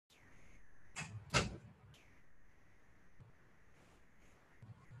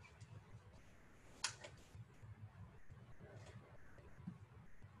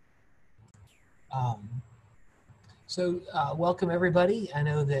So welcome everybody. I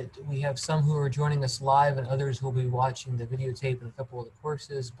know that we have some who are joining us live and others who will be watching the videotape in a couple of the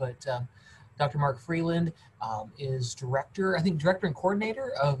courses, but Dr. Mark Freeland is director, I think director and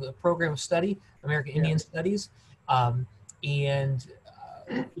coordinator of the program of study, American Indian Studies. And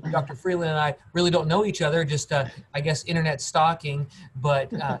Dr. Freeland and I really don't know each other, just I guess internet stalking, but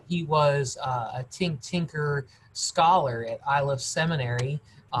he was a Tinker scholar at Iliff Seminary,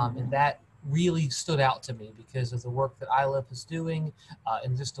 and that really stood out to me because of the work that Iliff is doing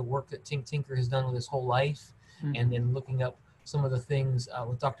and just the work that Tinker has done with his whole life, and then looking up some of the things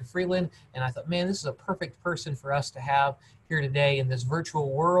with Dr. Freeland. And I thought, man, this is a perfect person for us to have here today in this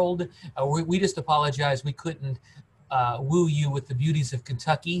virtual world. We just apologize we couldn't woo you with the beauties of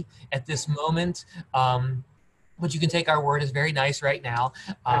Kentucky at this moment, but you can take our word as very nice right now.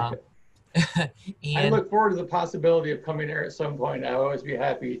 I look forward to the possibility of coming there at some point. I'll always be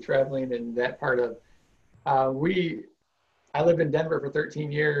happy traveling in that part of, I lived in Denver for 13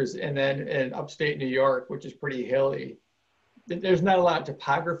 years and then in upstate New York, which is pretty hilly. There's not a lot of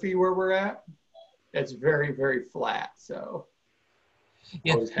topography where we're at. It's very, very flat. So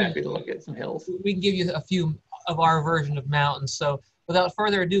I was happy to look at some hills. We can give you a few of our version of mountains. So without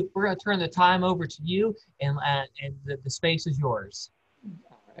further ado, we're going to turn the time over to you, and the space is yours.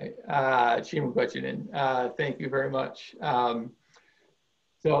 Thank you very much.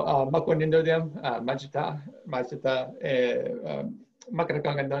 Makonindodem, Majita,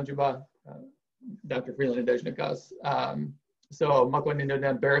 Makanakangan Danjuba, Dr. Freeland Indigeousness. So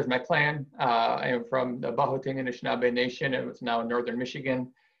Makonindodem bears my clan. I am from the Bahoting Anishinaabe Nation, and it's now in northern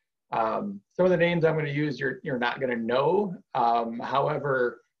Michigan. Some of the names I'm going to use you're not going to know.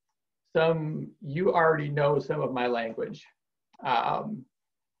 However, you already know some of my language.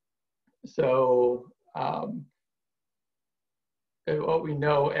 What we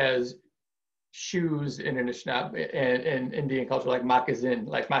know as shoes in Anishinaabe and Indian culture, like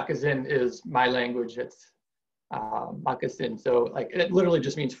moccasin is my language. It's moccasin. So like it literally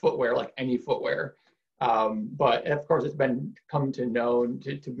just means footwear, like any footwear. But of course, it's been come to known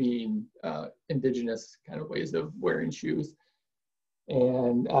to mean indigenous kind of ways of wearing shoes.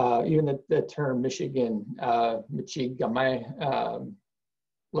 And even the term Michigan, Michigamai,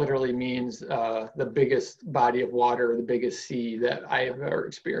 literally means the biggest body of water, the biggest sea that I have ever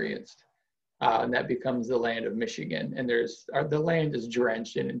experienced. And that becomes the land of Michigan. And the land is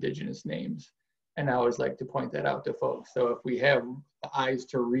drenched in indigenous names. And I always like to point that out to folks. So if we have the eyes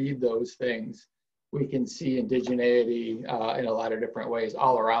to read those things, we can see indigeneity in a lot of different ways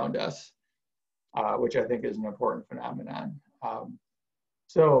all around us, which I think is an important phenomenon.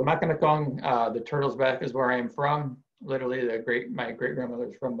 So Makanakong, the Turtle's Back is where I am from. Literally, my great-grandmother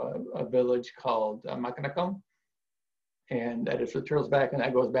is from a village called Makanakong, and that is the Turtle's Back, and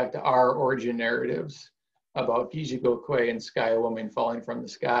that goes back to our origin narratives about Gijigokwe and Sky Woman falling from the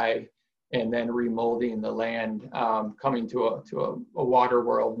sky, and then remolding the land, coming to a water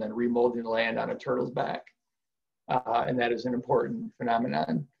world, and then remolding the land on a turtle's back, and that is an important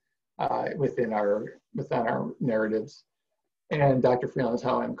phenomenon within our narratives. And Dr. Freeland is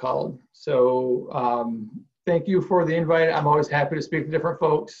how I'm called. So. Thank you for the invite. I'm always happy to speak to different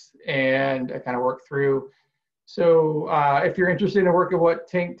folks and I kind of work through. So if you're interested in working what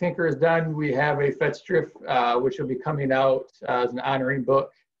Tinker has done, we have a Fetstrift, which will be coming out as an honoring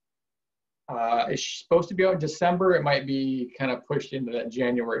book. It's supposed to be out in December. It might be kind of pushed into that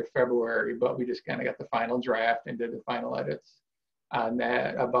January, February, but we just kind of got the final draft and did the final edits on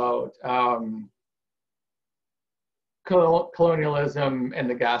that about colonialism and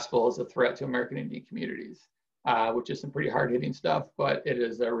the gospel as a threat to American Indian communities, which is some pretty hard-hitting stuff, but it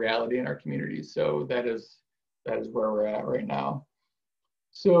is a reality in our communities. So that is where we're at right now.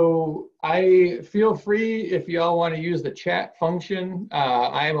 So I feel free if y'all want to use the chat function.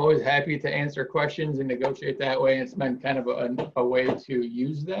 I am always happy to answer questions and negotiate that way. It's been kind of a way to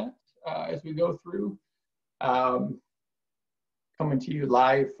use that as we go through. Coming to you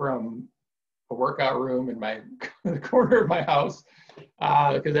live from a workout room in the corner of my house,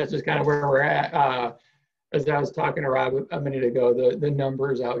 because that's just kind of where we're at. As I was talking to Rob a minute ago, the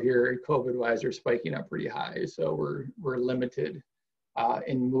numbers out here COVID-wise are spiking up pretty high. So we're limited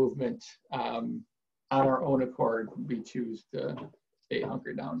in movement. On our own accord, we choose to stay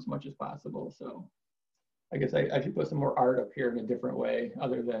hunkered down as much as possible. So I guess I should put some more art up here in a different way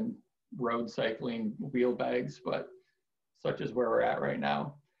other than road cycling wheel bags, but such is where we're at right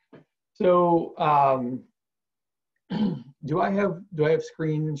now. So do I have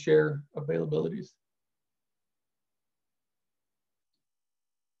screen and share availabilities?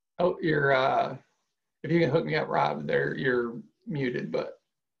 Oh, if you can hook me up, Rob, you're muted, but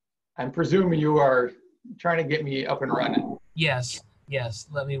I'm presuming you are trying to get me up and running. Yes, yes.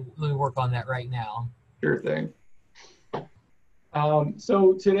 Let me work on that right now. Sure thing.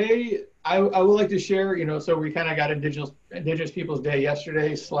 So today I would like to share, so we kind of got Indigenous Peoples Day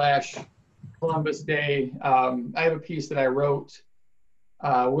yesterday / Columbus Day. I have a piece that I wrote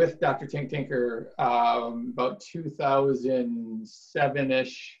with Dr. Tinker about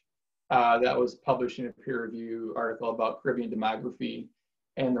 2007-ish. That was published in a peer review article about Caribbean demography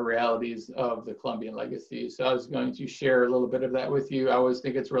and the realities of the Columbian legacy. So I was going to share a little bit of that with you. I always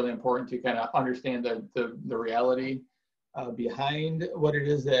think it's really important to kind of understand the reality behind what it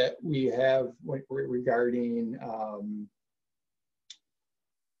is that we have regarding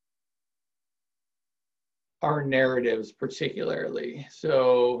our narratives particularly.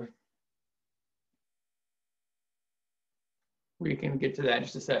 So we can get to that in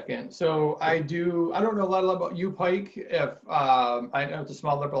just a second. So I don't know a lot about U Pike. I know it's a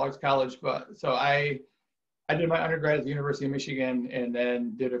small liberal arts college, but so I did my undergrad at the University of Michigan and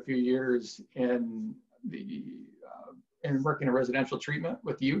then did a few years in working in residential treatment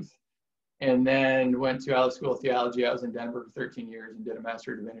with youth, and then went to Alice School of Theology. I was in Denver for 13 years and did a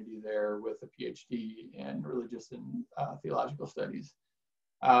Master of Divinity there with a PhD in religious and theological studies.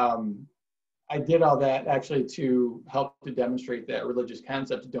 I did all that actually to help to demonstrate that religious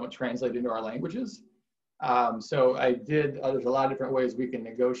concepts don't translate into our languages. So there's a lot of different ways we can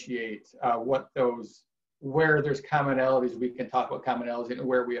negotiate where there's commonalities, we can talk about commonalities, and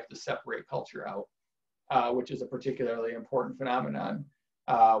where we have to separate culture out, which is a particularly important phenomenon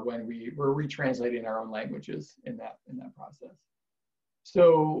when we're retranslating our own languages in that process.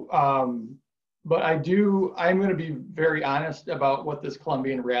 So, but I'm going to be very honest about what this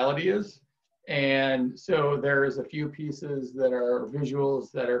Columbian reality is. And so there's a few pieces that are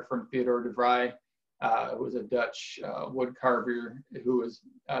visuals that are from Theodore de Vries, who was a Dutch wood carver who was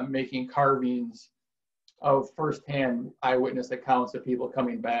making carvings of firsthand eyewitness accounts of people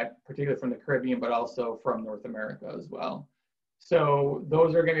coming back, particularly from the Caribbean, but also from North America as well. So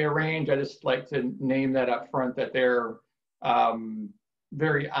those are going to be arranged. I just like to name that up front, that they're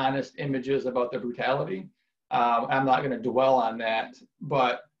very honest images about the brutality. I'm not going to dwell on that,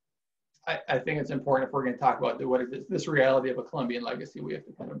 but I think it's important, if we're going to talk about what is this reality of a Columbian legacy, we have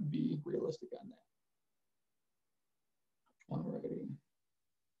to kind of be realistic on that. Alrighty.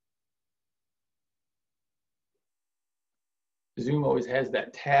 Zoom always has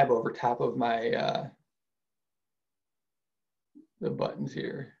that tab over top of my the buttons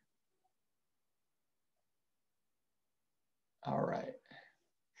here. All right.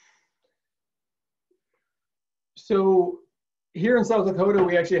 So here in South Dakota,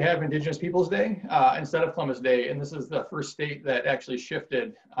 we actually have Indigenous Peoples Day instead of Columbus Day, and this is the first state that actually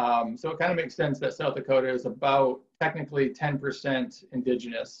shifted. So it kind of makes sense that South Dakota is about technically 10%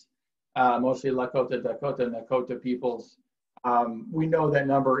 Indigenous, mostly Lakota, Dakota, Nakota peoples. We know that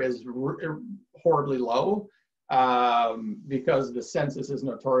number is horribly low because the census is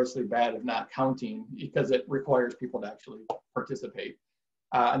notoriously bad of not counting, because it requires people to actually participate.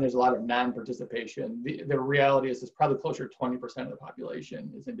 And there's a lot of non-participation. The reality is it's probably closer to 20% of the population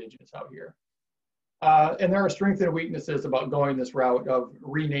is Indigenous out here. And there are strengths and weaknesses about going this route of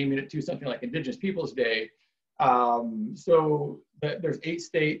renaming it to something like Indigenous Peoples Day. So there's 8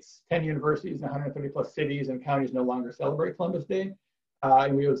 states, 10 universities, and 130 plus cities and counties no longer celebrate Columbus Day.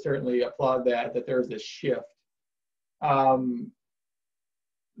 And we would certainly applaud that there's this shift.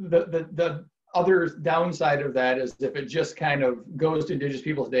 The other downside of that is if it just kind of goes to Indigenous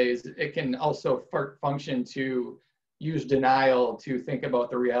Peoples Days, it can also function to use denial to think about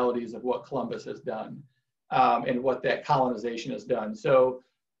the realities of what Columbus has done and what that colonization has done. So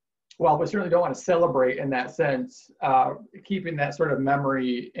while we certainly don't want to celebrate in that sense, keeping that sort of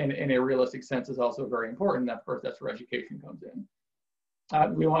memory in a realistic sense is also very important. And of course, that's where education comes in.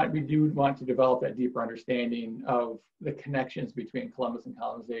 We do want to develop that deeper understanding of the connections between Columbus and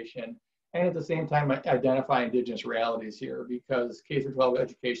colonization, and at the same time identify Indigenous realities here, because K-12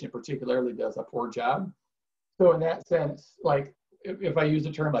 education particularly does a poor job. So in that sense, like if I use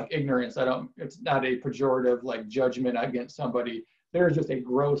the term like ignorance, it's not a pejorative like judgment against somebody. There's just a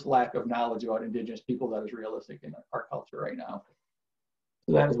gross lack of knowledge about Indigenous people that is realistic in our culture right now.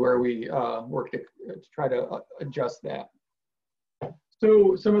 So that is where we work to try to adjust that.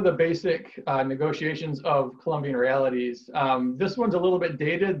 So some of the basic negotiations of Columbian realities. This one's a little bit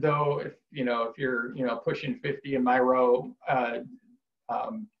dated, though. If you're pushing 50 in my row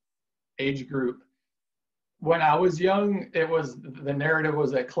age group, when I was young, the narrative was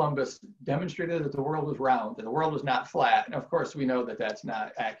that Columbus demonstrated that the world was round, that the world was not flat. And of course, we know that that's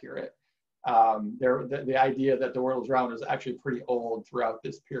not accurate. The idea that the world was round is actually pretty old throughout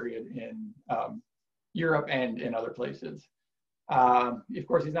this period in Europe and in other places. Of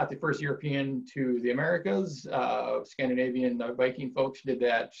course, he's not the first European to the Americas. Scandinavian Viking folks did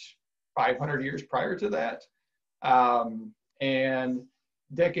that 500 years prior to that. And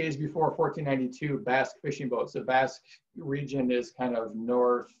decades before 1492, Basque fishing boats. The Basque region is kind of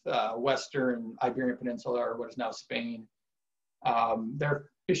western Iberian Peninsula, or what is now Spain. Their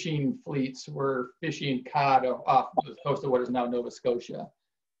fishing fleets were fishing cod off the coast of what is now Nova Scotia,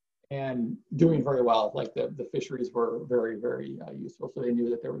 and doing very well. Like the fisheries were very, very useful. So they knew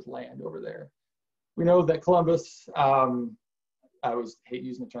that there was land over there. We know that Columbus, I always hate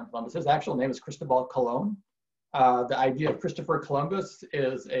using the term Columbus, his actual name is Cristobal Colon. The idea of Christopher Columbus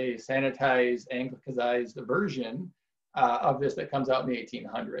is a sanitized, anglicized version of this that comes out in the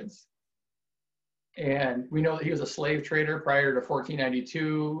 1800s. And we know that he was a slave trader prior to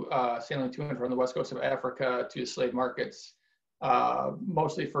 1492, sailing to and from the west coast of Africa to slave markets,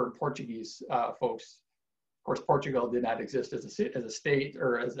 mostly for Portuguese folks. Of course, Portugal did not exist as a state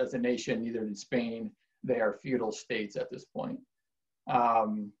or as a nation, neither did Spain. They are feudal states at this point.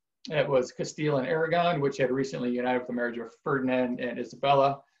 It was Castile and Aragon, which had recently united with the marriage of Ferdinand and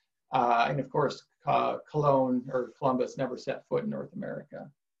Isabella. And of course, Cologne or Columbus never set foot in North America.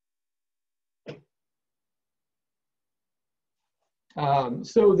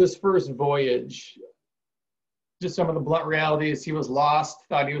 So this first voyage, just some of the blunt realities: he was lost,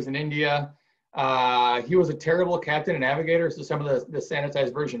 thought he was in India. He was a terrible captain and navigator. So some of the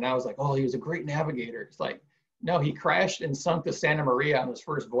sanitized version now is like, oh, he was a great navigator. It's like, no, he crashed and sunk the Santa Maria on his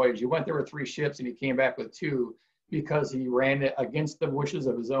first voyage. He went there with 3 ships and he came back with 2 because he ran it against the wishes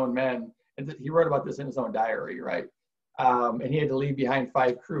of his own men. And he wrote about this in his own diary, right? And he had to leave behind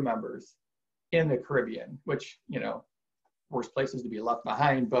 5 crew members in the Caribbean, which, you know, worst places to be left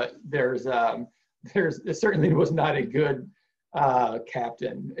behind. But it certainly was not a good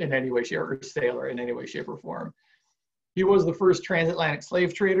captain in any way, shape, or sailor in any way, shape, or form. He was the first transatlantic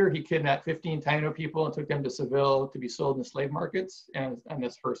slave trader. He kidnapped 15 Taino people and took them to Seville to be sold in the slave markets on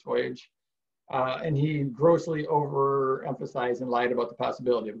this first voyage. And he grossly overemphasized and lied about the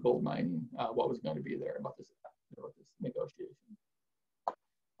possibility of gold mining, what was going to be there about this negotiation.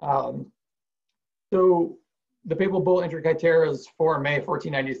 So the papal bull Inter Caeteras 4 May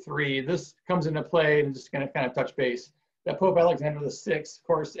 1493, this comes into play, and I'm just going to kind of touch base. That Pope Alexander VI, of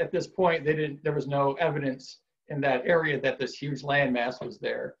course, at this point, there was no evidence in that area that this huge landmass was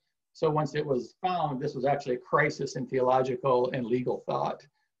there. So once it was found, this was actually a crisis in theological and legal thought.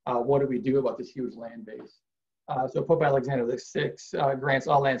 What do we do about this huge land base? So Pope Alexander VI grants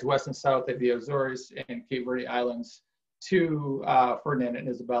all lands west and south of the Azores and Cape Verde Islands to Ferdinand and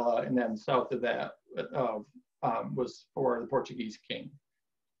Isabella, and then south of that was for the Portuguese king.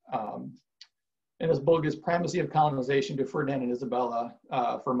 And this bull gives primacy of colonization to Ferdinand and Isabella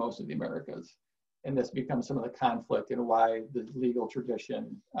for most of the Americas. And this becomes some of the conflict and why the legal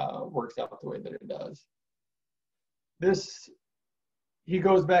tradition works out the way that it does. He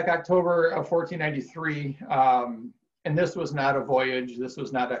goes back October of 1493, and this was not a voyage, this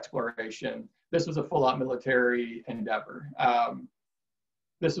was not exploration, this was a full-out military endeavor.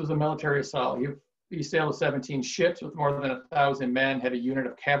 This was a military assault. He sailed 17 ships with more than 1,000 men, had a unit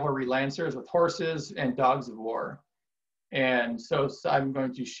of cavalry lancers with horses and dogs of war. And so I'm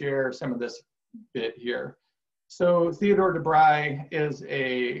going to share some of this bit here. So Theodore de Bry is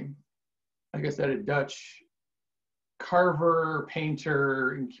like I said, a Dutch carver,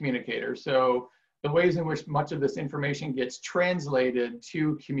 painter, and communicator. So the ways in which much of this information gets translated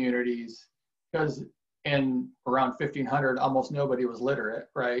to communities, because in around 1500, almost nobody was literate,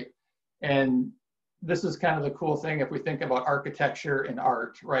 right? And this is kind of the cool thing if we think about architecture and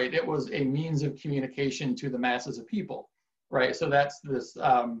art, right? It was a means of communication to the masses of people, right? So that's this,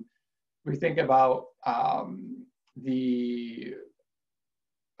 we think about the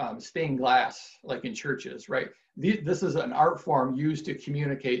stained glass, like in churches, right? This is an art form used to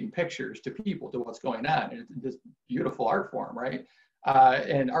communicate in pictures to people, to what's going on. And it's this beautiful art form, right?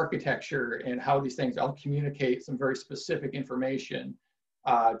 And architecture and how these things all communicate some very specific information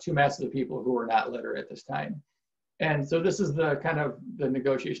to masses of people who were not literate at this time. And so this is the kind of the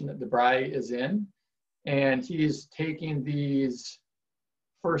negotiation that de Bry is in. And he's taking these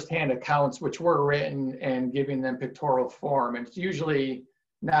firsthand accounts, which were written, and giving them pictorial form. And it's usually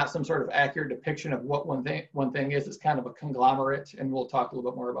not some sort of accurate depiction of what one thing is. It's kind of a conglomerate, and we'll talk a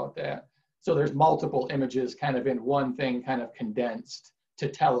little bit more about that. So there's multiple images kind of in one thing, kind of condensed to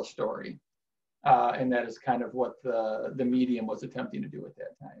tell a story. And that is kind of what the medium was attempting to do at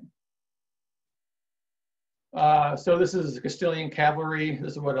that time. So this is Castilian cavalry.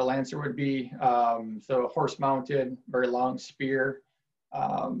 This is what a lancer would be. So horse mounted, very long spear.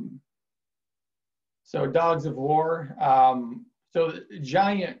 So dogs of war. So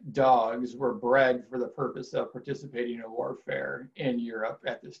giant dogs were bred for the purpose of participating in warfare in Europe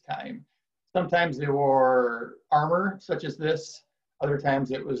at this time. Sometimes they wore armor, such as this. Other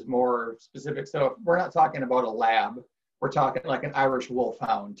times it was more specific. So we're not talking about a lab. We're talking like an Irish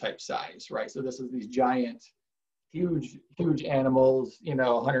wolfhound type size, right? So this is these giant, huge animals,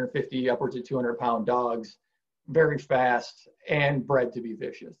 150 upwards of 200-pound dogs, very fast and bred to be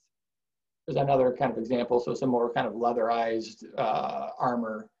vicious. There's another kind of example. So some more kind of leatherized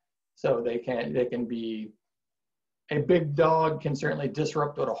armor. So they can be, a big dog can certainly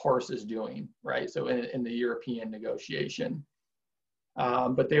disrupt what a horse is doing, right? So in the European negotiation,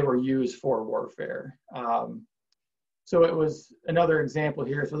 but they were used for warfare. So it was another example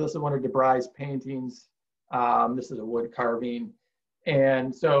here. So this is one of Debry's paintings. This is a wood carving.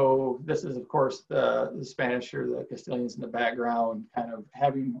 And so this is, of course, the Spanish or the Castilians in the background, kind of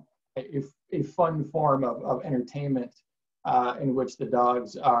having a fun form of entertainment in which the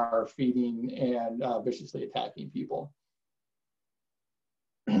dogs are feeding and viciously attacking people.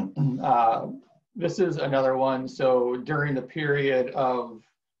 This is another one. So during the period of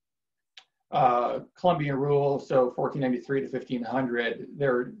Columbian rule, so 1493 to 1500,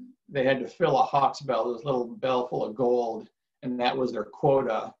 they had to fill a hawk's bell, this little bell full of gold, and that was their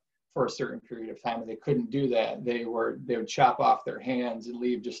quota for a certain period of time. And they couldn't do that. They would chop off their hands and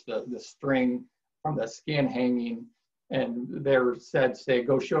leave just the string from the skin hanging. And they were said, say,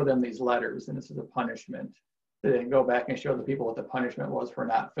 go show them these letters, and this is a punishment. They didn't go back and show the people what the punishment was for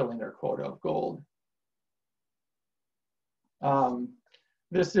not filling their quota of gold.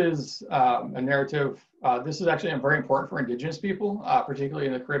 This is a narrative. This is actually very important for indigenous people, particularly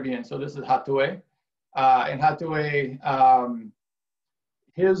in the Caribbean. So this is Hatue. And Hatue,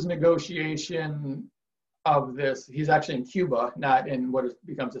 his negotiation of this, he's actually in Cuba, not in what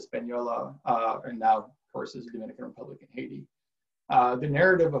becomes Hispaniola, and now, of course, is the Dominican Republic and Haiti. The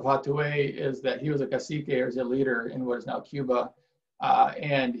narrative of Hatue is that he was a cacique, or a leader in what is now Cuba,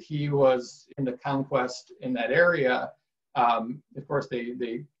 and he was in the conquest in that area. Of course,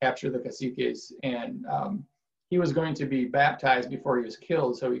 they captured the caciques, and he was going to be baptized before he was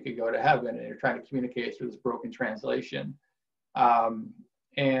killed so he could go to heaven, and they're trying to communicate through this broken translation.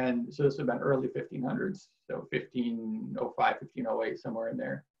 And so this would have been early 1500s, so 1505, 1508, somewhere in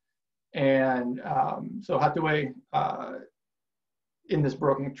there. And so Hatue, in this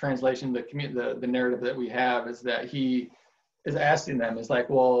broken translation, the narrative that we have is that he is asking them, is like,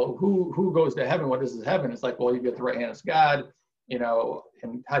 well, who goes to heaven? What is heaven? It's like, well, you get the right hand of God,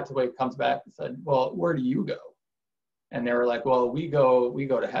 and Hatue comes back and said, well, where do you go? And they were like, well, we go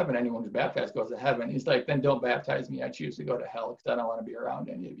to heaven. Anyone who's baptized goes to heaven. He's like, then don't baptize me. I choose to go to hell because I don't want to be around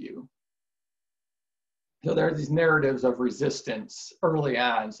any of you. So there are these narratives of resistance early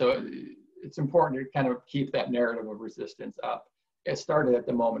on. So it's important to kind of keep that narrative of resistance up. It started at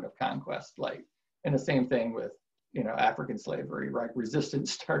the moment of conquest, and the same thing with, African slavery, right?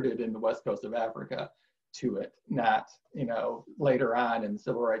 Resistance started in the west coast of Africa to it, not, later on in the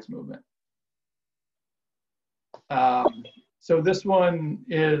civil rights movement. So this one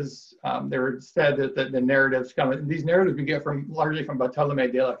is, they were said that the narratives come, these narratives we get largely from Bartolomé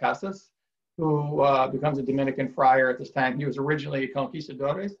de las Casas, who becomes a Dominican friar at this time. He was originally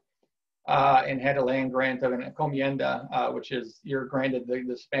conquistadores and had a land grant of an encomienda, which is you're granted,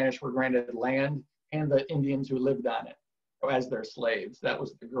 the Spanish were granted land and the Indians who lived on it as their slaves. That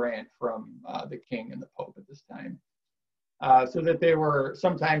was the grant from the king and the Pope at this time. So that they were,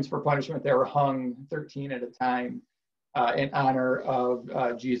 sometimes for punishment, they were hung 13 at a time in honor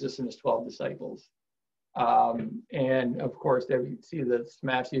of Jesus and his 12 disciples. And of course, there you see the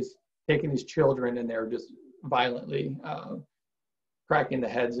smash, he's taking these children and they're just violently cracking the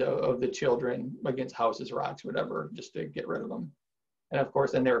heads of the children against houses, rocks, whatever, just to get rid of them. And of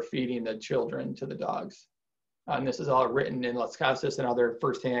course, then they were feeding the children to the dogs. And this is all written in Las Casas and other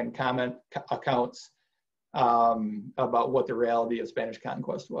firsthand accounts about what the reality of Spanish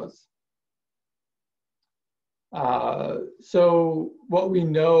conquest was. So what we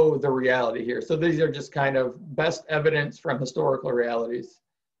know the reality here, so these are just kind of best evidence from historical realities.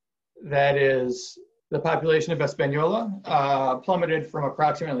 That is, the population of Hispaniola plummeted from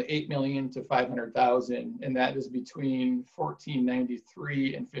approximately 8 million to 500,000, and that is between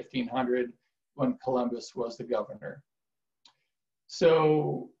 1493 and 1500 when Columbus was the governor.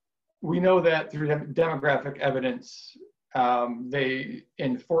 So we know that through demographic evidence, in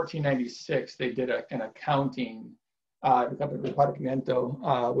 1496, they did an accounting,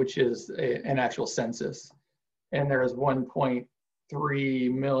 which is an actual census. And there is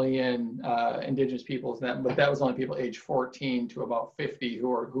 1.3 million indigenous peoples, but that was only people age 14 to about 50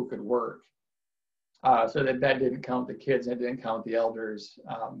 who could work. So that didn't count the kids, and it didn't count the elders.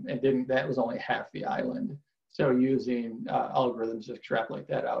 That was only half the island. So using algorithms to extrapolate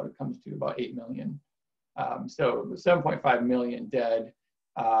that out, it comes to about 8 million. So 7.5 million dead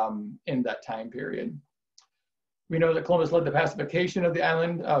in that time period. We know that Columbus led the pacification of the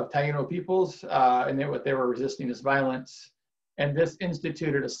island of Taino peoples, and what they were resisting is violence. And this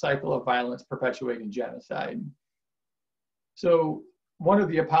instituted a cycle of violence perpetuating genocide. So one of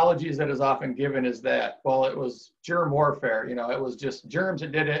the apologies that is often given is that, well, it was germ warfare. You know, it was just germs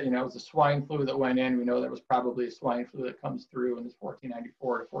that did it. You know, it was the swine flu that went in. We know there was probably a swine flu that comes through in this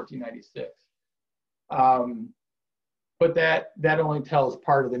 1494 to 1496. But that only tells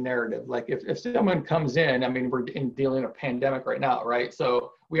part of the narrative. Like if someone comes in, I mean, we're dealing with a pandemic right now, right?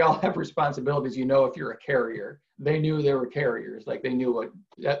 So we all have responsibilities. You know, if you're a carrier, they knew they were carriers. Like they knew what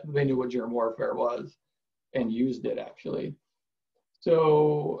germ warfare was, and used it actually.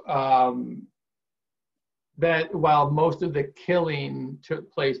 So that while most of the killing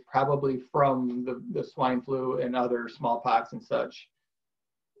took place probably from the swine flu and other smallpox and such,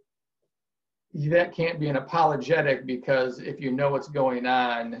 that can't be an apologetic, because if you know what's going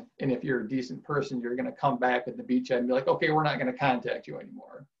on and if you're a decent person, you're going to come back at the beachhead and be like, okay, we're not going to contact you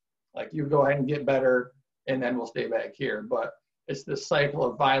anymore. Like, you go ahead and get better and then we'll stay back here. But it's this cycle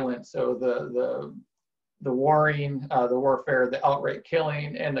of violence. So the warring, the warfare, the outright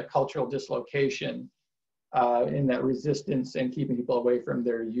killing, and the cultural dislocation in that resistance and keeping people away from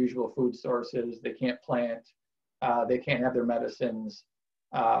their usual food sources. They can't plant, they can't have their medicines.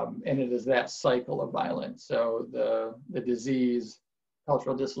 And it is that cycle of violence. So the disease,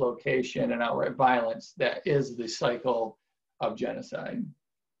 cultural dislocation, and outright violence, that is the cycle of genocide.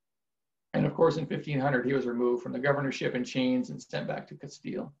 And of course, in 1500, he was removed from the governorship in chains and sent back to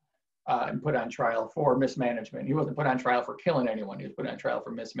Castile and put on trial for mismanagement. He wasn't put on trial for killing anyone. He was put on trial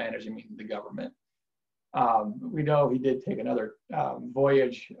for mismanaging the government. We know he did take another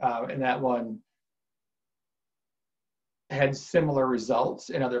voyage, and that one had similar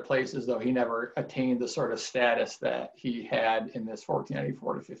results in other places, though he never attained the sort of status that he had in this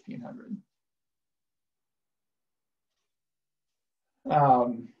 1494 to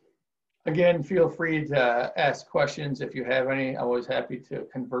 1500. Again, feel free to ask questions if you have any. I'm always happy to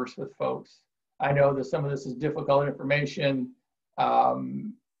converse with folks. I know that some of this is difficult information, but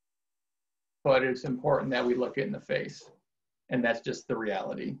it's important that we look it in the face, and that's just the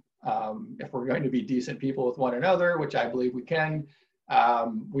reality. If we're going to be decent people with one another, which I believe we can,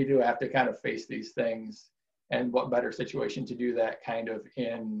 we do have to kind of face these things. And what better situation to do that kind of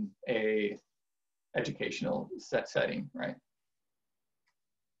in a educational setting, right?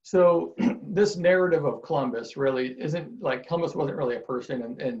 So this narrative of Columbus really isn't, like, Columbus wasn't really a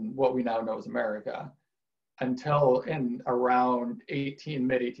person in what we now know as America until in around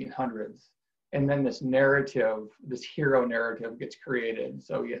mid-1800s. And then this narrative, this hero narrative, gets created.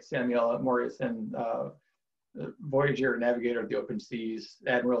 So you get Samuel Morrison, Voyager, Navigator of the Open Seas,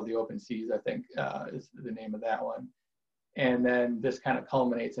 Admiral of the Open Seas, I think is the name of that one. And then this kind of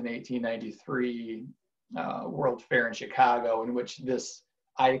culminates in 1893 World Fair in Chicago, in which this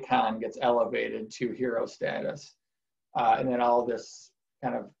icon gets elevated to hero status. And then all this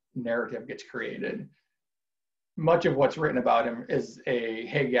kind of narrative gets created. Much of what's written about him is a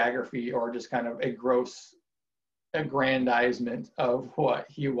hagiography, or just kind of a gross aggrandizement of what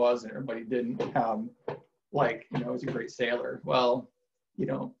he was and everybody didn't. Like, you know, he's a great sailor. Well, you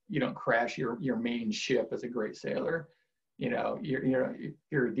don't crash your main ship as a great sailor. You know, if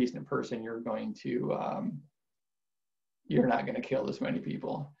you're a decent person, you're going to you're not going to kill this many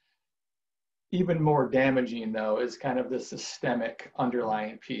people. Even more damaging, though, is kind of the systemic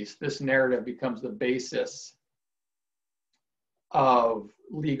underlying piece. This narrative becomes the basis of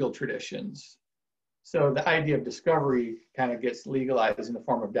legal traditions. So the idea of discovery kind of gets legalized in the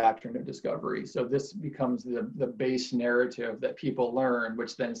form of doctrine of discovery. So this becomes the base narrative that people learn,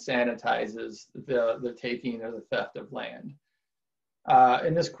 which then sanitizes the taking or the theft of land.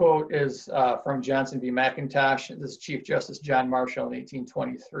 And this quote is from Johnson v. McIntosh. This is Chief Justice John Marshall in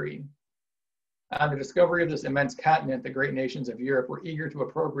 1823. On the discovery of this immense continent, the great nations of Europe were eager to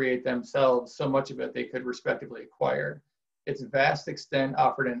appropriate themselves so much of it they could respectively acquire. Its vast extent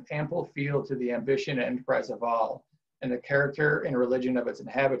offered an ample field to the ambition and enterprise of all, and the character and religion of its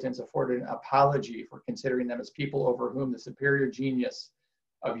inhabitants afforded an apology for considering them as people over whom the superior genius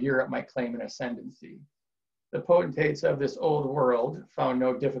of Europe might claim an ascendancy. The potentates of this old world found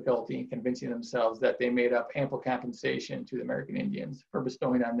no difficulty in convincing themselves that they made up ample compensation to the American Indians for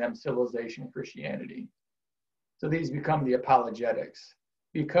bestowing on them civilization and Christianity. So these become the apologetics.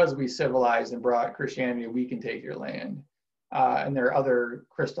 Because we civilized and brought Christianity, we can take your land. And there are other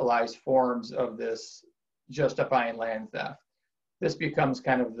crystallized forms of this justifying land theft. This becomes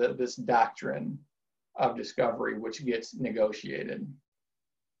kind of this doctrine of discovery, which gets negotiated.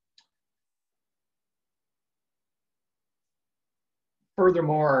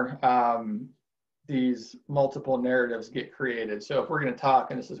 Furthermore, these multiple narratives get created. So if we're going to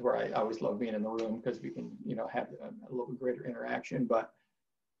talk, and this is where I always love being in the room because we can, have a little greater interaction. But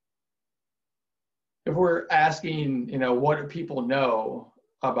if we're asking, what do people know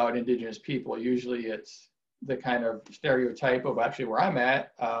about Indigenous people? Usually it's the kind of stereotype of actually where I'm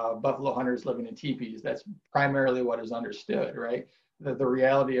at, buffalo hunters living in teepees. That's primarily what is understood, right? The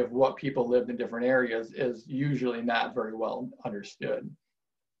reality of what people lived in different areas is usually not very well understood.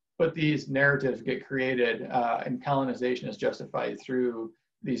 But these narratives get created, and colonization is justified through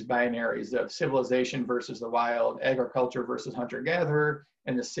these binaries of civilization versus the wild, agriculture versus hunter-gatherer,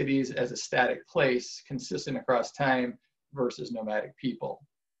 and the cities as a static place consistent across time versus nomadic people.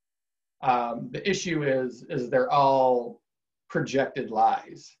 The issue is they're all projected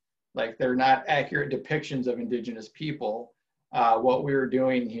lies. Like, they're not accurate depictions of Indigenous people, what we were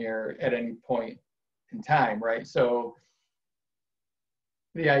doing here at any point in time, right? So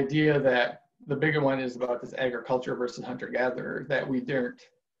the idea that the bigger one is about this agriculture versus hunter-gatherer, that we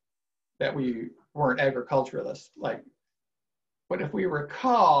weren't agriculturalists. Like, but if we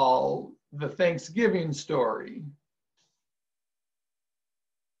recall the Thanksgiving story,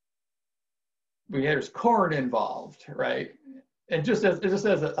 there's corn involved, right? And just as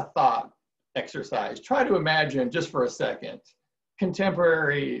a thought exercise, try to imagine just for a second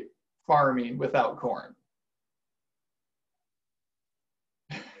contemporary farming without corn.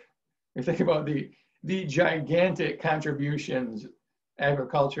 We think about the gigantic contributions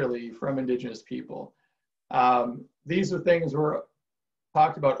agriculturally from Indigenous people. These are things were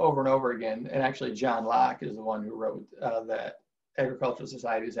talked about over and over again. And actually, John Locke is the one who wrote that agricultural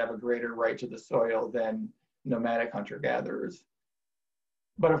societies have a greater right to the soil than nomadic hunter-gatherers.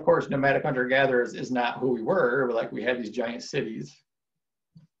 But of course, nomadic hunter-gatherers is not who we were. Like, we had these giant cities.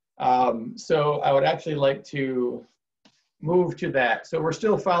 So I would actually like to move to that. So we're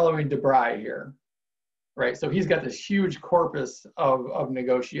still following DeBry here, right? So he's got this huge corpus of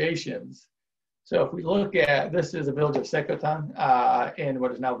negotiations. So if we look at, this is a village of Secotan in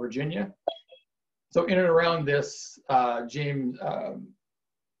what is now Virginia. So in and around this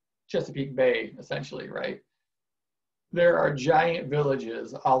Chesapeake Bay, essentially, right? There are giant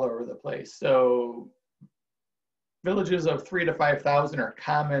villages all over the place. So villages of 3,000 to 5,000 are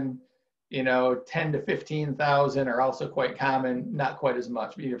common. 10 to 15,000 are also quite common, not quite as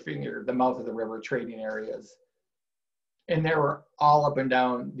much. You're figuring the mouth of the river trading areas. And they were all up and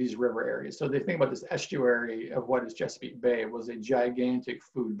down these river areas. So they think about this estuary of what is Chesapeake Bay was a gigantic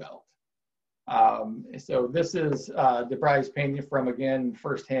food belt. So this is DeBry's painting from, again,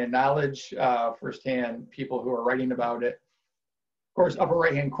 firsthand knowledge, firsthand people who are writing about it. Of course, upper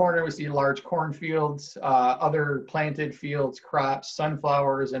right-hand corner, we see large cornfields, other planted fields, crops,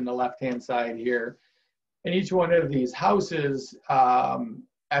 sunflowers in the left-hand side here. And each one of these houses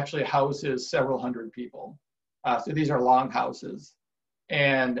actually houses several hundred people. So these are long houses.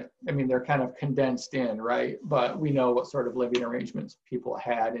 And I mean, they're kind of condensed in, right? But we know what sort of living arrangements people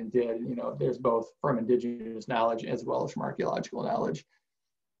had and did. There's both from Indigenous knowledge as well as from archaeological knowledge.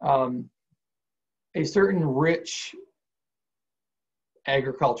 A certain rich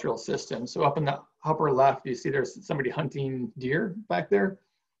agricultural system. So up in the upper left, you see there's somebody hunting deer back there.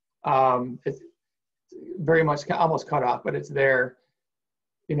 It's very much almost cut off, but it's there.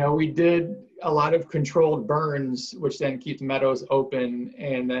 We did a lot of controlled burns, which then keeps meadows open,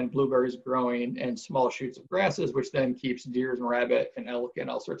 and then blueberries growing, and small shoots of grasses, which then keeps deer and rabbit and elk and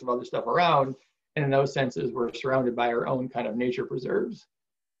all sorts of other stuff around. And in those senses, we're surrounded by our own kind of nature preserves.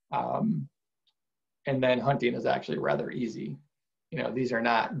 And then hunting is actually rather easy. These are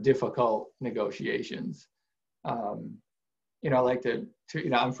not difficult negotiations. I like to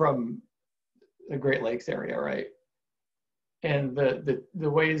I'm from the Great Lakes area, right? And the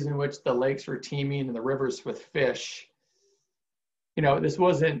ways in which the lakes were teeming and the rivers with fish, this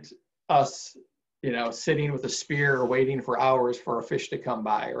wasn't us, sitting with a spear waiting for hours for a fish to come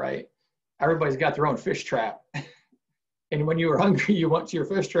by, right? Everybody's got their own fish trap. And when you were hungry, you went to your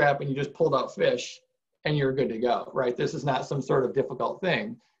fish trap and you just pulled out fish and you're good to go, right? This is not some sort of difficult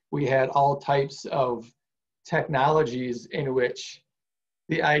thing. We had all types of technologies in which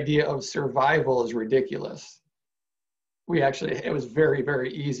the idea of survival is ridiculous. It was very,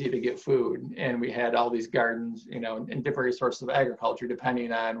 very easy to get food, and we had all these gardens, and different sources of agriculture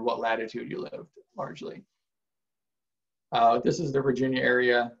depending on what latitude you lived, largely. This is the Virginia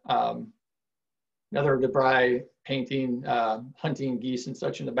area. Another Debray painting, hunting geese and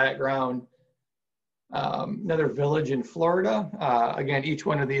such in the background. Another village in Florida. Again, each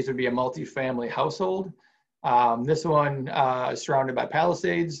one of these would be a multi-family household. This one is surrounded by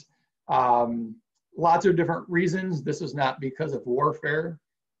palisades. Lots of different reasons. This is not because of warfare.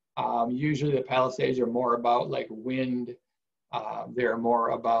 Usually the palisades are more about like wind. They're more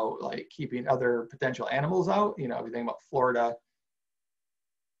about like keeping other potential animals out. You know, if you think about Florida,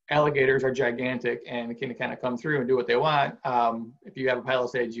 alligators are gigantic and can kind of come through and do what they want. If you have a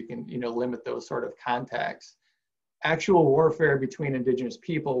palisades, you can, you know, limit those sort of contacts. Actual warfare between indigenous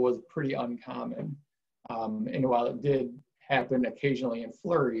people was pretty uncommon. And while it did happen occasionally in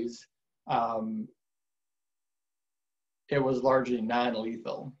flurries, it was largely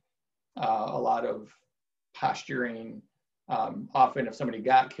non-lethal. A lot of posturing. Often if somebody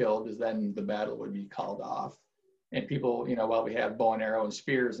got killed, is then the battle would be called off. And people, you know, while we have bow and arrow and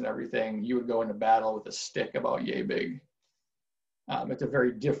spears and everything, you would go into battle with a stick about yay big. It's a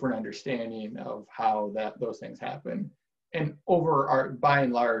very different understanding of how those things happen. And by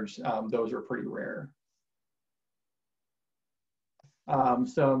and large, those are pretty rare.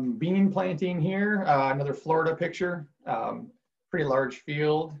 Some bean planting here, another Florida picture, pretty large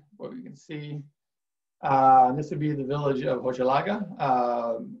field, what we can see. This would be the village of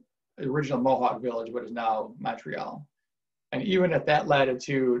Hochelaga, the original Mohawk village, but is now Montreal. And even at that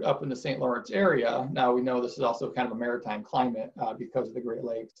latitude up in the St. Lawrence area, now we know this is also kind of a maritime climate because of the Great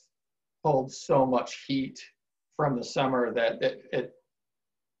Lakes, holds so much heat from the summer that it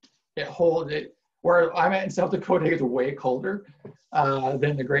holds it. Where I'm at in South Dakota, it's way colder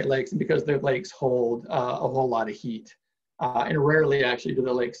than the Great Lakes, and because the lakes hold a whole lot of heat. And rarely actually do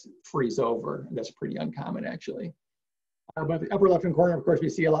the lakes freeze over. That's pretty uncommon actually. But the upper left-hand corner, of course, we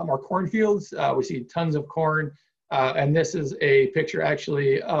see a lot more cornfields. We see tons of corn. And this is a picture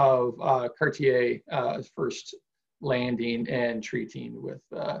actually of Cartier's first landing and treating with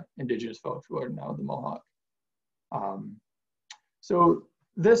indigenous folks who are now the Mohawk. So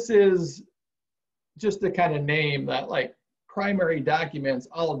this is just to kind of name that, like, primary documents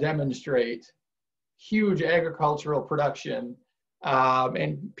all demonstrate huge agricultural production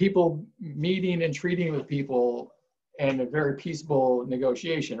and people meeting and treating with people and a very peaceable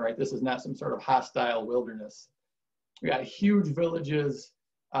negotiation, right? This is not some sort of hostile wilderness. We got huge villages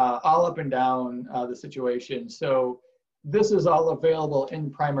all up and down the situation. So this is all available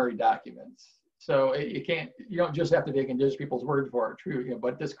in primary documents. So you don't just have to take indigenous people's word for it, true, you know,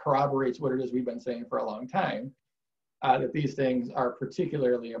 but this corroborates what it is we've been saying for a long time, that these things are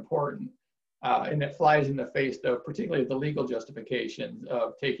particularly important. And it flies in the face of particularly the legal justifications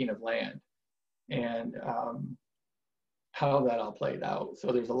of taking of land and how that all played out.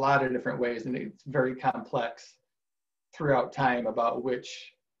 So there's a lot of different ways, and it's very complex throughout time about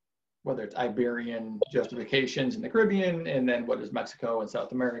whether it's Iberian justifications in the Caribbean, and then what is Mexico and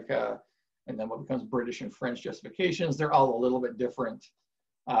South America, and then what becomes British and French justifications. They're all a little bit different.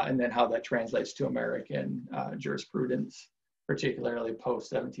 And then how that translates to American jurisprudence, particularly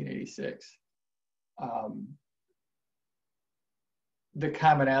post 1786. The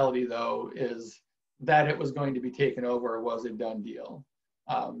commonality, though, is that it was going to be taken over was a done deal.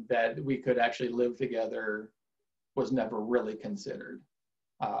 That we could actually live together was never really considered.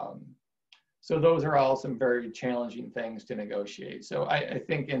 So those are all some very challenging things to negotiate. So I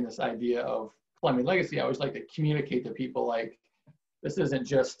think in this idea of Columbian legacy, I always like to communicate to people, like, this isn't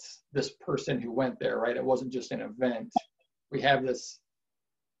just this person who went there, right? It wasn't just an event. We have this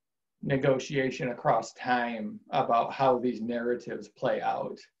negotiation across time about how these narratives play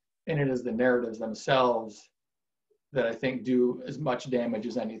out. And it is the narratives themselves that I think do as much damage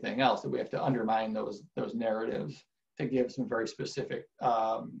as anything else, that we have to undermine those narratives to give some very specific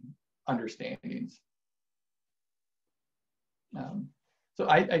understandings. So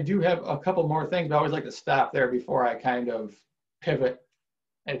I do have a couple more things, but I always like to stop there before I kind of pivot.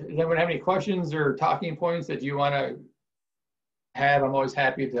 Does anyone have any questions or talking points that you want to have? I'm always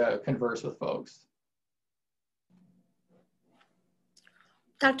happy to converse with folks.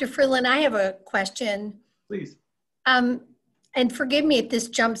 Dr. Freeland, I have a question. Please. And forgive me if this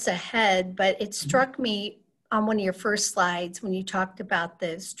jumps ahead, but it struck me on one of your first slides when you talked about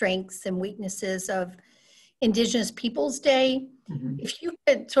the strengths and weaknesses of Indigenous Peoples Day. If you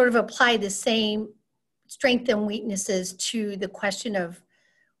could sort of apply the same strengths and weaknesses to the question of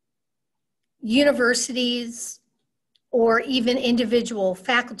universities or even individual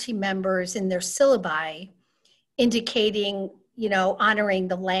faculty members in their syllabi indicating, you know, honoring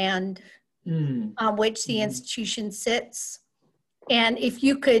the land on which the institution sits. And if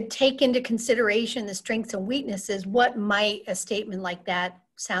you could take into consideration the strengths and weaknesses, what might a statement like that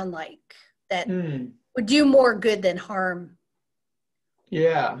sound like? that would do more good than harm?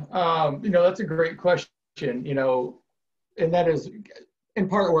 Yeah, that's a great question, and that is in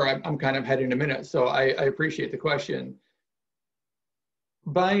part where I'm kind of heading in a minute. So I appreciate the question.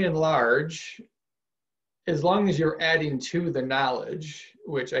 By and large, as long as you're adding to the knowledge,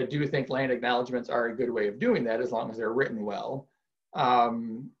 which I do think land acknowledgements are a good way of doing that, as long as they're written well,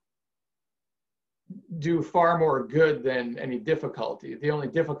 do far more good than any difficulty. The only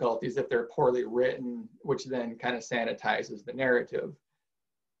difficulty is if they're poorly written, which then kind of sanitizes the narrative.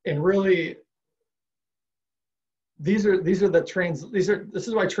 And really, this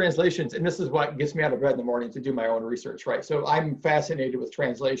is why translations, and this is what gets me out of bed in the morning to do my own research, right? So I'm fascinated with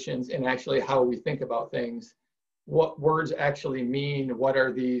translations and actually how we think about things, what words actually mean, what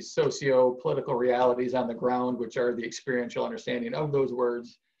are the socio-political realities on the ground, which are the experiential understanding of those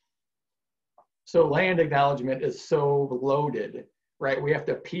words. So land acknowledgement is so loaded, right? We have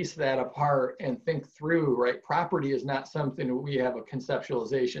to piece that apart and think through, right? Property is not something we have a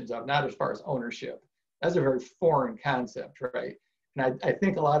conceptualizations of, not as far as ownership. That's a very foreign concept, right? And I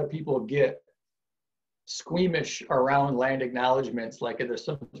think a lot of people get squeamish around land acknowledgements like there's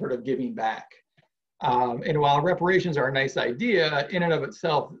some sort of giving back. And while reparations are a nice idea, in and of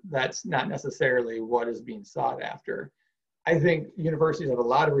itself, that's not necessarily what is being sought after. I think universities have a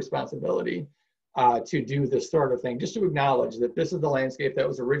lot of responsibility to do this sort of thing, just to acknowledge that this is the landscape that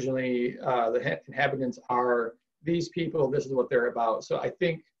was originally, the inhabitants are these people, this is what they're about. So I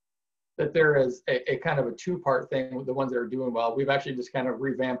think that there is a kind of a two-part thing with the ones that are doing well. We've actually just kind of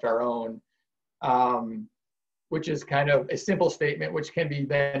revamped our own, which is kind of a simple statement, which can be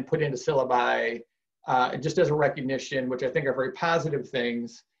then put into syllabi just as a recognition, which I think are very positive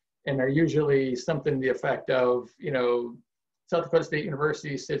things, and are usually something to the effect of, South Dakota State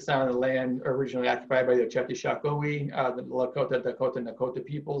University sits on the land originally occupied by the Chetishakowi, the Lakota, Dakota, Nakota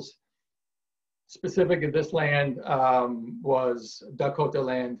peoples. Specific of this land was Dakota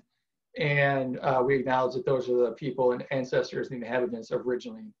land, and we acknowledge that those are the people and ancestors and inhabitants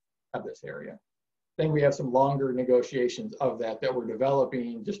originally of this area. Then we have some longer negotiations of that we're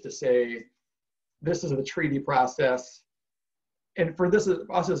developing just to say, this is the treaty process. And for this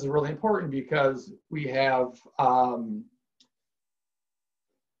process is really important because we have,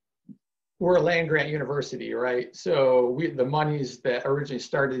 we're a land grant university, right? So the monies that originally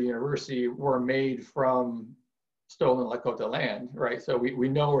started the university were made from stolen Lakota land, right? So we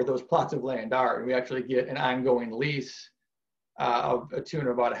know where those plots of land are, and we actually get an ongoing lease of a tune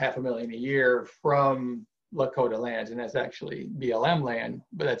of about $500,000 a year from Lakota lands, and that's actually BLM land,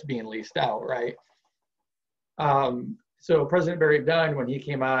 but that's being leased out, right? So President Barry Dunn, when he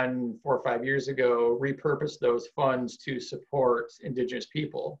came on 4 or 5 years ago, repurposed those funds to support Indigenous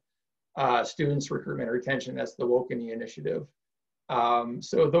people, students, recruitment, and retention. That's the Wokani initiative.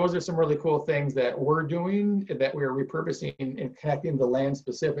 So those are some really cool things that we're doing, that we're repurposing and connecting the land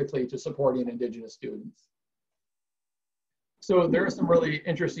specifically to supporting Indigenous students. So there are some really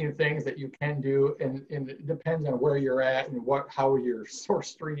interesting things that you can do, and it depends on where you're at and how your source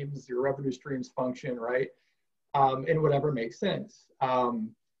streams, your revenue streams function, right? And whatever makes sense.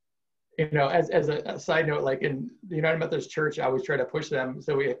 As a side note, like in the United Methodist Church, I always try to push them.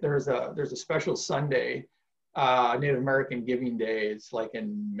 So there's a special Sunday, Native American Giving Day. It's like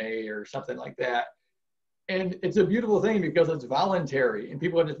in May or something like that. And it's a beautiful thing because it's voluntary, and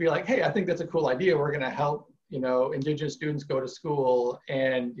people would just be like, hey, I think that's a cool idea. We're going to help, Indigenous students go to school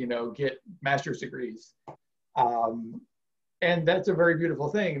and, get master's degrees. And that's a very beautiful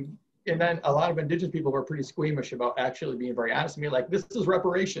thing. And then a lot of Indigenous people were pretty squeamish about actually being very honest with me, like, this is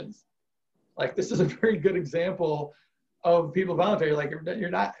reparations. Like, this is a very good example of people voluntary. Like, you're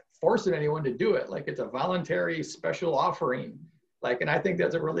not forcing anyone to do it. Like, it's a voluntary special offering. Like, and I think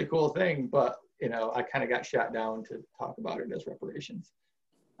that's a really cool thing, but, I kind of got shot down to talk about it as reparations.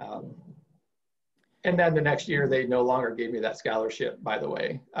 And then the next year, they no longer gave me that scholarship, by the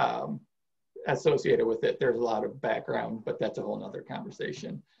way, associated with it. There's a lot of background, but that's a whole nother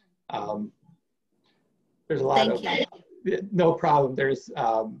conversation. There's a lot no problem. There's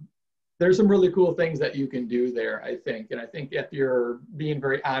some really cool things that you can do there, I think. And I think if you're being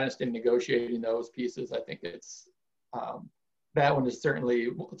very honest in negotiating those pieces, I think it's, that one is certainly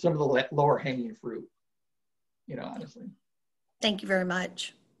some of the lower hanging fruit, honestly. Thank you very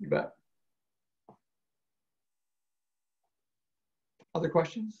much. You bet. Other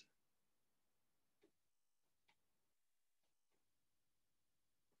questions?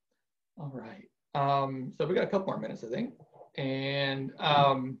 All right. So we got a couple more minutes, I think. And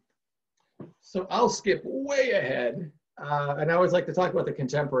so I'll skip way ahead. And I always like to talk about the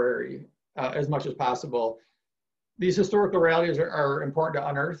contemporary as much as possible. These historical realities are important to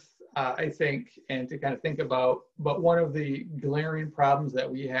unearth. I think, and to kind of think about, but one of the glaring problems that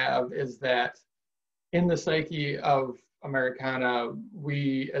we have is that in the psyche of Americana,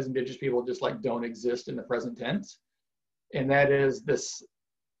 we as Indigenous people just like don't exist in the present tense. And that is this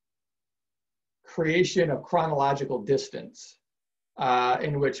creation of chronological distance,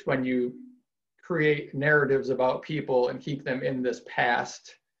 in which when you create narratives about people and keep them in this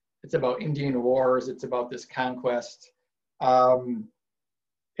past, it's about Indian wars, it's about this conquest. And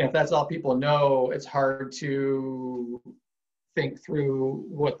if that's all people know, it's hard to think through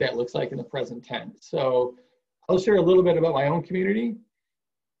what that looks like in the present tense. So I'll share a little bit about my own community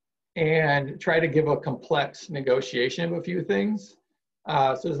and try to give a complex negotiation of a few things.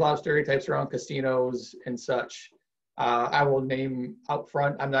 So there's a lot of stereotypes around casinos and such. I will name out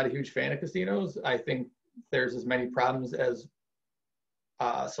front, I'm not a huge fan of casinos. I think there's as many problems as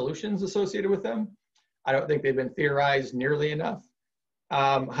solutions associated with them. I don't think they've been theorized nearly enough.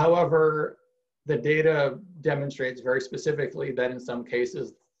 However, the data demonstrates very specifically that in some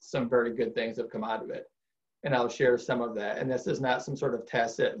cases, some very good things have come out of it. And I'll share some of that. And this is not some sort of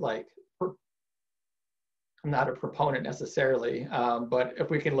tacit, like, I'm not a proponent necessarily, but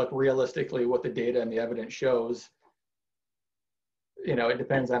if we can look realistically what the data and the evidence shows, you know, it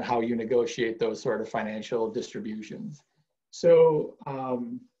depends on how you negotiate those sort of financial distributions. So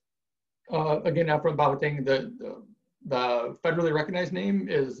again, now from Bahoting, the federally recognized name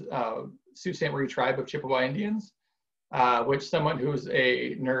is Sault Ste. Marie Tribe of Chippewa Indians, which someone who's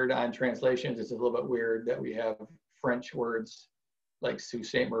a nerd on translations, it's a little bit weird that we have French words like Sault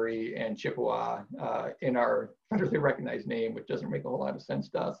Ste. Marie and Chippewa in our federally recognized name, which doesn't make a whole lot of sense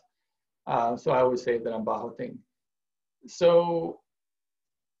to us. So I always say that I'm Bahoting. So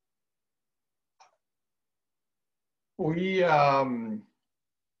we, I don't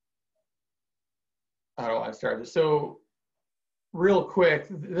know why I started. So real quick,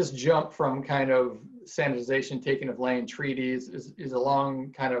 this jump from kind of sanitization, taking of land treaties is a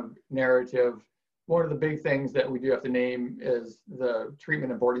long kind of narrative. One of the big things that we do have to name is the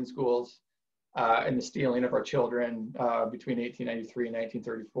treatment in boarding schools and the stealing of our children between 1893 and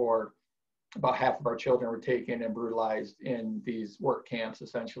 1934. About half of our children were taken and brutalized in these work camps,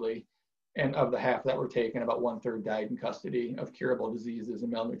 essentially. And of the half that were taken, about 1/3 died in custody of curable diseases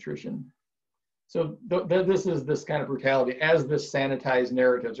and malnutrition. So this is this kind of brutality. As this sanitized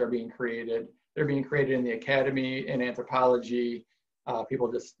narratives are being created, they're being created in the academy, in anthropology.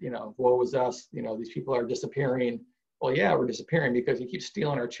 People just, you know, woe is us, you know, these people are disappearing. Well, yeah, we're disappearing because you keep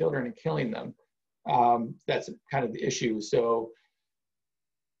stealing our children and killing them. That's kind of the issue. So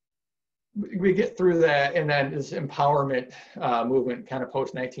we get through that, and then this empowerment movement kind of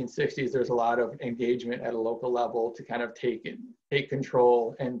post 1960s, there's a lot of engagement at a local level to kind of take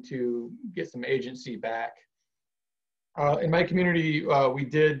control and to get some agency back. In my community, we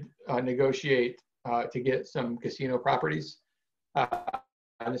did negotiate to get some casino properties.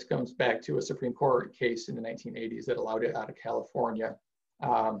 And this comes back to a Supreme Court case in the 1980s that allowed it out of California,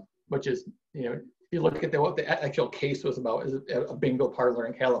 which is, you know, if you look at what the actual case was about, is a bingo parlor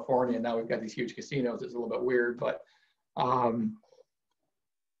in California, and now we've got these huge casinos. It's a little bit weird, but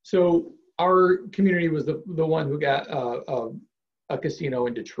so our community was the one who got a casino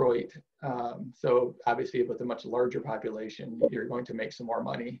in Detroit. So obviously with a much larger population, you're going to make some more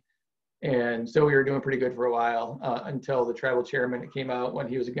money. And so we were doing pretty good for a while until the tribal chairman came out when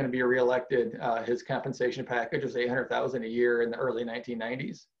he was going to be reelected. His compensation package was $800,000 a year in the early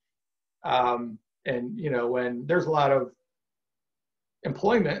 1990s. And you know, when there's a lot of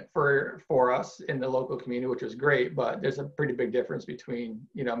employment for us in the local community, which was great, but there's a pretty big difference between,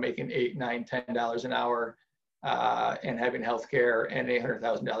 you know, making $8, $9, $10 an hour and having health care and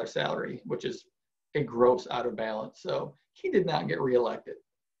 $800,000 salary, which is a gross out of balance. So he did not get reelected.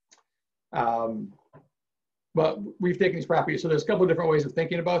 But we've taken these properties. So there's a couple of different ways of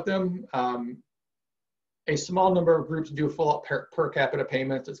thinking about them. A small number of groups do full up per capita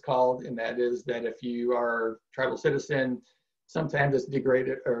payments, it's called, and that is that if you are a tribal citizen, sometimes it's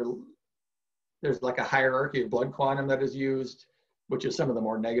degraded, or there's like a hierarchy of blood quantum that is used, which is some of the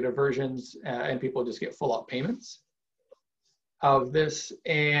more negative versions, and people just get full up payments of this.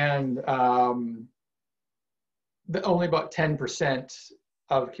 And only about 10%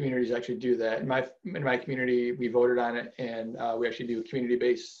 of communities actually do that. In my community, we voted on it, and we actually do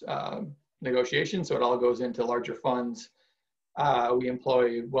community-based negotiation, so it all goes into larger funds. We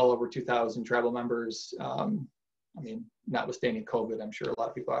employ well over 2,000 tribal members. I mean, notwithstanding COVID, I'm sure a lot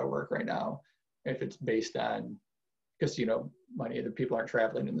of people are out of work right now. If it's based on casino money, the people aren't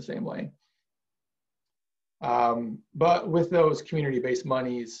traveling in the same way. But with those community-based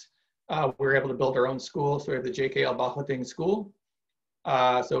monies, we're able to build our own school. So we have the JKL Bahoting School.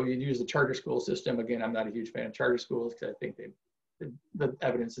 So you use the charter school system. Again, I'm not a huge fan of charter schools because I think the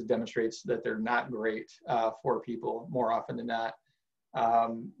evidence demonstrates that they're not great for people more often than not.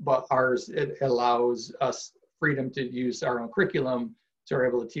 But ours, it allows us freedom to use our own curriculum, so we're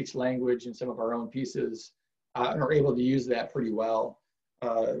able to teach language in some of our own pieces, and are able to use that pretty well.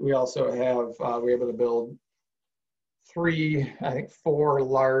 We also have, we're able to build four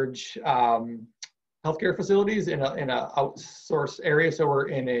large healthcare facilities in a outsourced area. So we're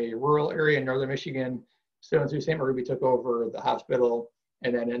in a rural area in northern Michigan. So through St. Marie, we took over the hospital,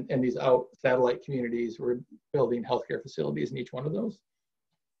 and then in these satellite communities, we're building healthcare facilities in each one of those.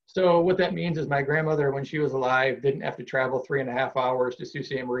 So what that means is my grandmother, when she was alive, didn't have to travel 3.5 hours to Sault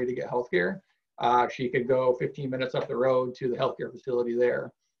Ste. Marie to get healthcare. She could go 15 minutes up the road to the healthcare facility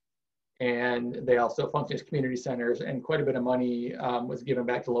there. And they also function as community centers, and quite a bit of money was given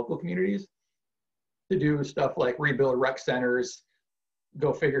back to local communities to do stuff like rebuild rec centers.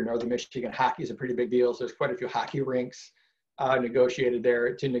 Go figure, Northern Michigan hockey is a pretty big deal. So there's quite a few hockey rinks negotiated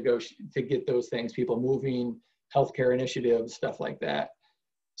there to get those things, people moving, healthcare initiatives, stuff like that.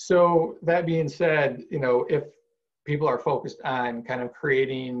 So that being said, you know, if people are focused on kind of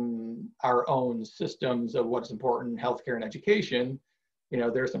creating our own systems of what's important in healthcare and education, you know,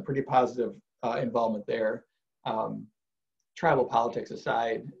 there's some pretty positive involvement there. Tribal politics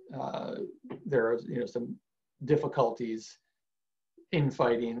aside, there are, you know, some difficulties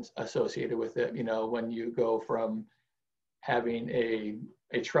infighting associated with it. You know, when you go from having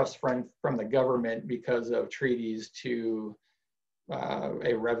a trust fund from the government because of treaties to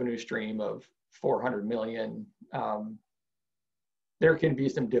a revenue stream of 400 million, there can be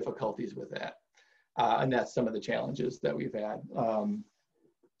some difficulties with that. And that's some of the challenges that we've had.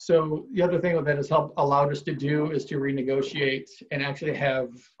 So the other thing that has allowed us to do is to renegotiate and actually have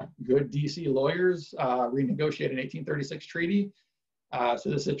good DC lawyers renegotiate an 1836 treaty. So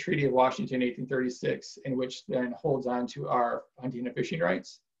this is a Treaty of Washington, 1836, in which then holds on to our hunting and fishing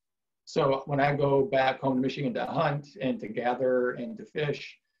rights. So when I go back home to Michigan to hunt and to gather and to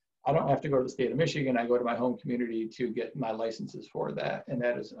fish, I don't have to go to the state of Michigan. I go to my home community to get my licenses for that. And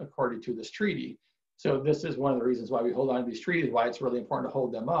that is according to this treaty. So this is one of the reasons why we hold on to these treaties, why it's really important to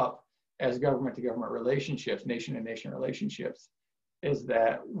hold them up as government to government relationships, nation to nation relationships, is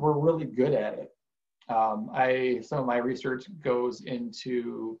that we're really good at it. Some of my research goes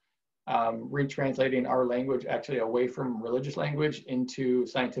into retranslating our language actually away from religious language into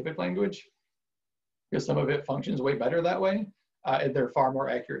scientific language, because some of it functions way better that way. They're far more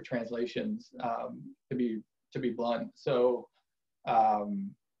accurate translations, to be blunt. So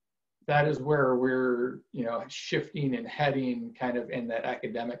that is where we're, you know, shifting and heading kind of in that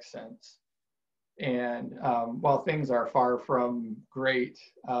academic sense. And while things are far from great,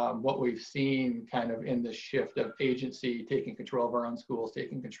 what we've seen kind of in the shift of agency, taking control of our own schools,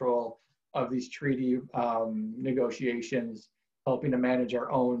 taking control of these treaty negotiations, helping to manage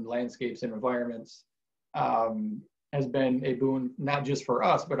our own landscapes and environments, has been a boon, not just for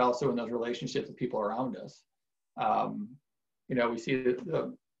us, but also in those relationships with people around us. You know, we see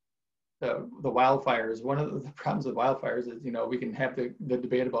the wildfires. One of the problems with wildfires is, you know, we can have the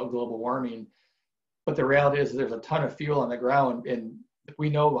debate about global warming, but the reality is there's a ton of fuel on the ground, and we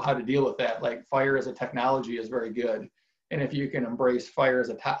know how to deal with that. Like, fire as a technology is very good. And if you can embrace fire as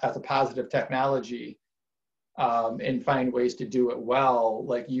a positive technology and find ways to do it well,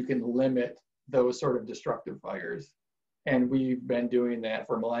 like, you can limit those sort of destructive fires. And we've been doing that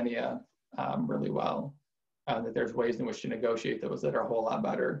for millennia really well, that there's ways in which to negotiate those that are a whole lot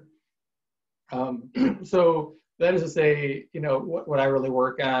better. So that is to say, you know, what I really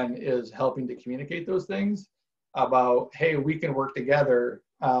work on is helping to communicate those things about, hey, we can work together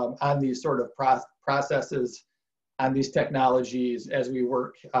on these sort of processes, on these technologies as we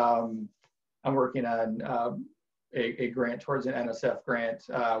work. I'm working on a grant towards an NSF grant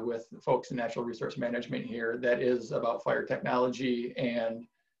with folks in natural resource management here that is about fire technology and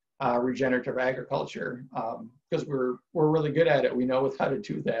regenerative agriculture, because we're really good at it. We know how to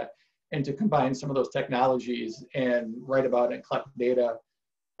do that. And to combine some of those technologies and write about it and collect data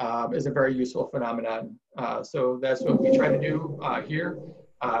is a very useful phenomenon. So that's what we try to do here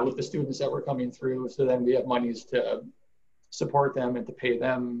with the students that we're coming through. So then we have monies to support them and to pay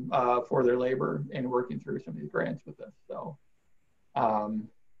them for their labor and working through some of these grants with us. So,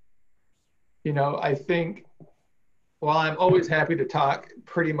 you know, I think, while I'm always happy to talk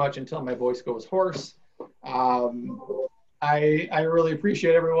pretty much until my voice goes hoarse, I really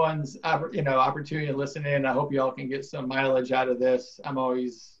appreciate everyone's opportunity to listen in. I hope you all can get some mileage out of this. I'm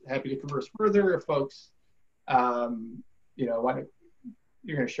always happy to converse further if folks, you know,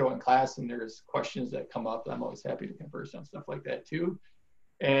 you're going to show in class and there's questions that come up. I'm always happy to converse on stuff like that too.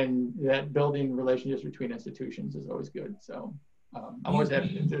 and that building relationships between institutions is always good. So I'm always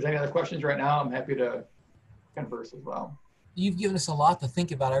happy. If there's any other questions right now, I'm happy to converse as well. You've given us a lot to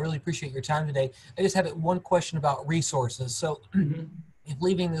think about. I really appreciate your time today. I just have one question about resources. So if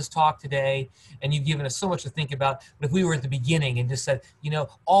leaving this talk today, and you've given us so much to think about, but if we were at the beginning and just said, you know,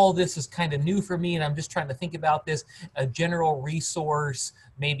 all this is kind of new for me and I'm just trying to think about this, a general resource,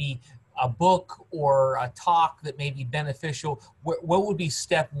 maybe a book or a talk that may be beneficial, what would be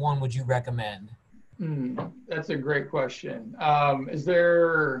step one would you recommend? That's a great question. Is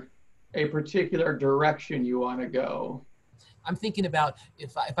there a particular direction you want to go? I'm thinking about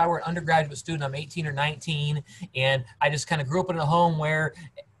if I were an undergraduate student, I'm 18 or 19, and I just kind of grew up in a home where,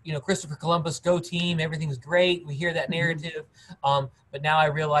 you know, Christopher Columbus, go team, everything's great. We hear that narrative. But now I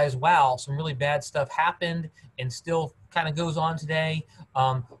realize, wow, some really bad stuff happened and still kind of goes on today.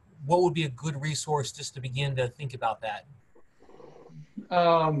 What would be a good resource just to begin to think about that?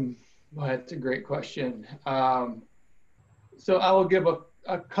 Well, that's a great question. So I will give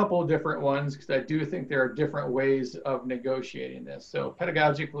a couple of different ones because I do think there are different ways of negotiating this. So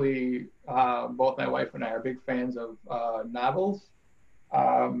pedagogically, both my wife and I are big fans of novels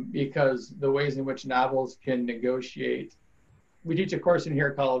because the ways in which novels can negotiate. We teach a course in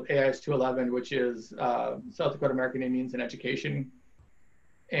here called AIS 211, which is South Dakota American Indians in Education.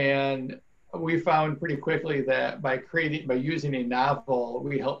 And we found pretty quickly that by using a novel,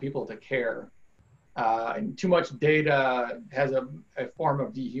 we help people to care. And too much data has a form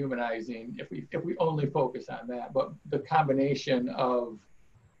of dehumanizing if we only focus on that. But the combination of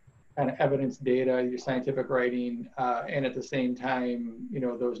kind of evidence data, your scientific writing, and at the same time, you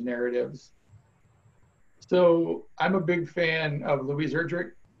know, those narratives. So I'm a big fan of Louise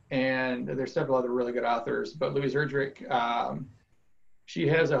Erdrich, and there's several other really good authors, but Louise Erdrich, she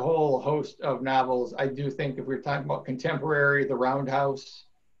has a whole host of novels. I do think if we're talking about contemporary, The Roundhouse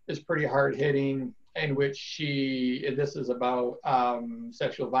is pretty hard hitting, in which this is about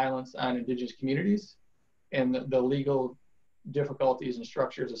sexual violence on Indigenous communities and the legal difficulties and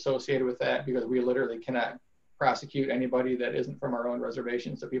structures associated with that, because we literally cannot prosecute anybody that isn't from our own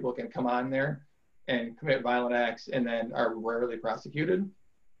reservation. So people can come on there and commit violent acts and then are rarely prosecuted.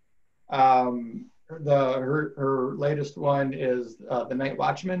 Her latest one is The Night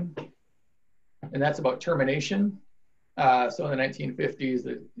Watchman, and that's about termination. So in the 1950s,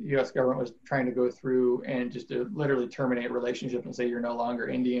 the US government was trying to go through and just to literally terminate relationship and say, you're no longer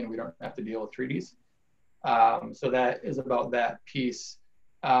Indian, we don't have to deal with treaties. So that is about that piece.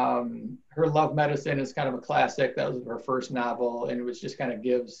 Her Love Medicine is kind of a classic. That was her first novel, and it was just kind of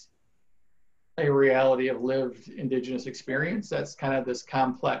gives a reality of lived Indigenous experience. That's kind of this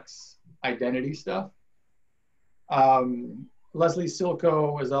complex identity stuff. Leslie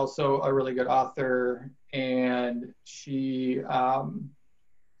Silko is also a really good author, and she,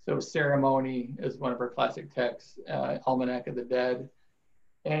 so Ceremony is one of her classic texts, Almanac of the Dead.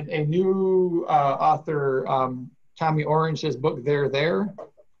 And a new author, Tommy Orange's book, There,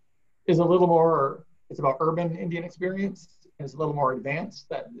 is a little more, it's about urban Indian experience, and it's a little more advanced.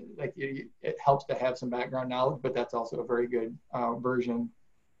 That it helps to have some background knowledge, but that's also a very good version.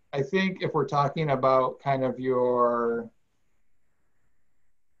 I think if we're talking about kind of your,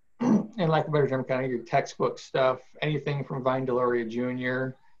 in lack of a better term, kind of your textbook stuff, anything from Vine Deloria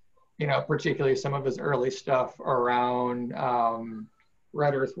Jr., you know, particularly some of his early stuff around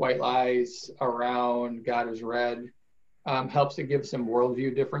Red Earth, White Lies, around God is Red, helps to give some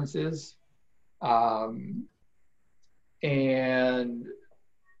worldview differences. And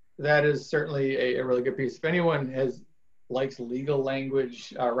that is certainly a really good piece. If anyone likes legal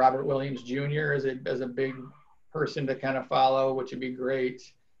language, Robert Williams Jr. is a big person to kind of follow, which would be great.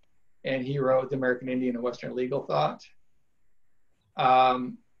 And he wrote The American Indian and Western Legal Thought,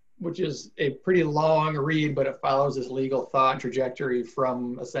 which is a pretty long read, but it follows this legal thought trajectory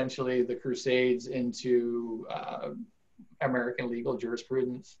from essentially the Crusades into American legal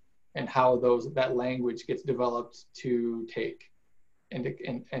jurisprudence and how that language gets developed to take and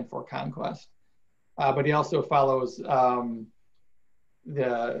for conquest. But he also follows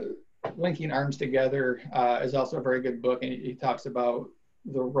the Linking Arms Together is also a very good book, and he talks about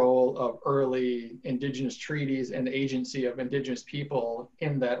the role of early Indigenous treaties and the agency of Indigenous people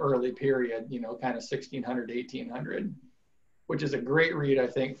in that early period, you know, kind of 1600 to 1800, which is a great read, I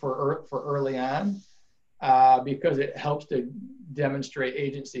think, for early on, because it helps to demonstrate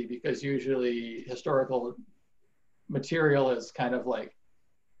agency, because usually historical material is kind of like,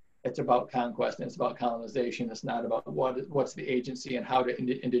 it's about conquest and it's about colonization. It's not about what's the agency and how do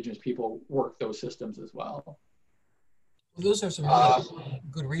Indigenous people work those systems as well. Well, those are some really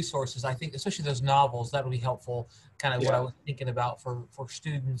good resources. I think, especially those novels, that'll be helpful. Kind of what I was thinking about for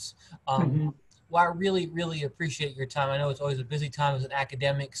students. Well, I really, really appreciate your time. I know it's always a busy time as an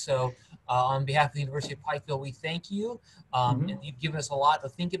academic. So on behalf of the University of Pikeville, we thank you. And you've given us a lot to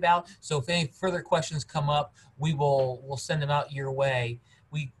think about. So if any further questions come up, we'll send them out your way.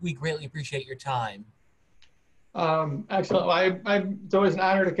 We greatly appreciate your time. Excellent. Well, it's always an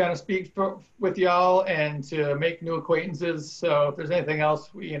honor to kind of speak with y'all and to make new acquaintances. So if there's anything else,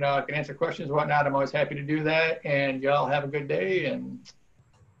 I can answer questions or whatnot, I'm always happy to do that. And y'all have a good day, and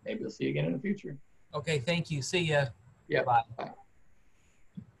maybe we'll see you again in the future. Okay, thank you. See ya. Yeah. Bye. Bye.